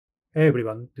Hey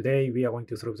everyone, today we are going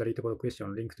to solve the LeetCode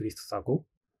question linked list cycle.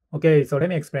 Okay, so let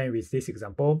me explain with this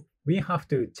example. We have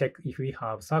to check if we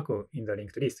have circle in the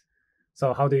linked list.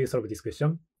 So how do you solve this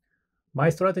question? My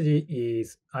strategy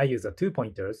is I use the 2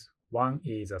 pointers. One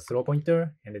is a slow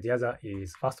pointer and the other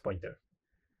is fast pointer.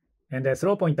 And the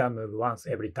slow pointer move once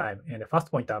every time and the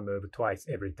fast pointer move twice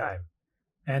every time.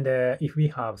 And if we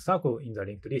have circle in the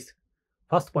linked list,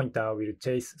 fast pointer will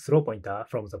chase slow pointer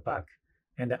from the back.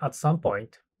 And at some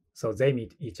point, so they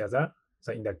meet each other.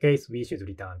 So in that case, we should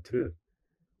return true.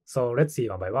 So let's see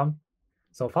one by one.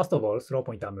 So first of all, slow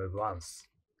pointer move once.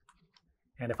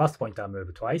 And the fast pointer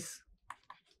move twice.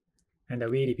 And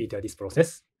we repeat this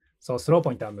process. So slow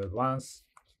pointer move once.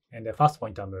 And the fast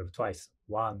pointer move twice.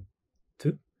 1,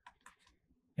 2.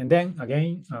 And then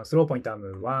again, slow pointer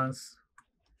move once.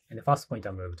 And the fast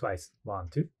pointer move twice. 1,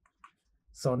 2.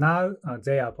 So now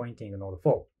they are pointing node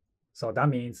 4. So that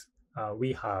means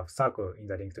we have circle in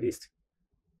the linked list.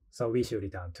 So we should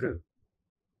return true.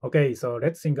 Okay, so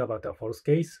let's think about the false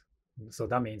case. So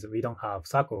that means we don't have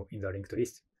circle in the linked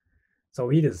list. So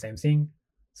we do the same thing.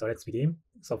 So let's begin.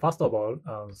 So first of all,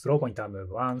 slow pointer move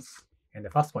once, and the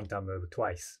fast pointer move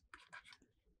twice.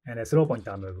 And the slow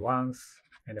pointer move once,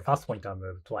 and the fast pointer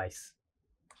move twice.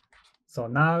 So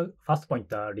now fast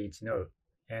pointer reach null,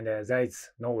 and there is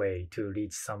no way to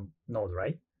reach some node,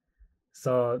 right?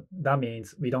 So that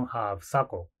means we don't have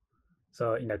circle.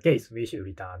 So in that case, we should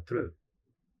return true.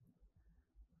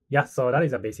 Yeah, so that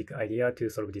is a basic idea to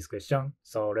solve this question.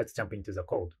 So let's jump into the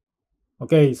code.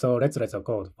 Okay, so let's write the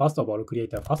code. First of all,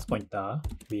 create a fast pointer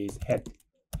with head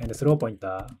and a slow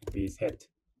pointer with head.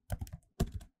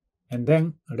 And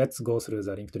then let's go through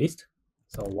the linked list.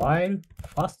 So while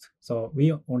fast, so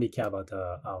we only care about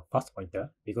fast pointer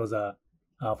because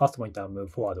fast pointer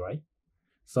move forward, right?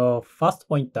 So fast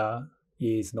pointer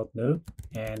is not null,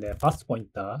 and fast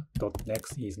pointer dot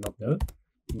next is not null.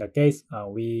 In that case,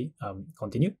 we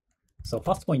continue. So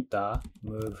fast pointer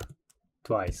move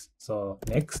twice. So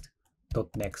next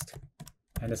dot next,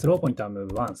 and the slow pointer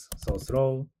move once. So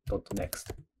slow dot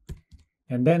next,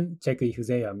 and then check if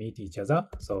they meet each other.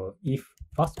 So if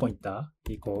fast pointer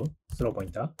equal slow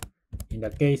pointer, in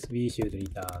that case we should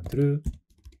return true.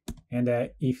 And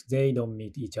if they don't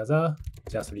meet each other,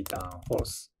 just return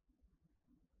false.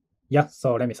 Yeah,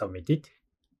 so let me submit it.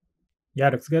 Yeah,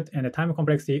 looks good. And the time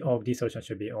complexity of this solution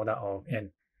should be order of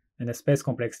n. And the space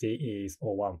complexity is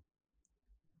O1.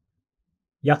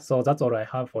 Yeah, so that's all I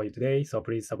have for you today. So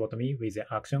please support me with the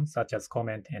actions such as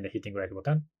comment and hitting like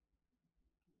button.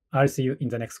 I'll see you in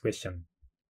the next question.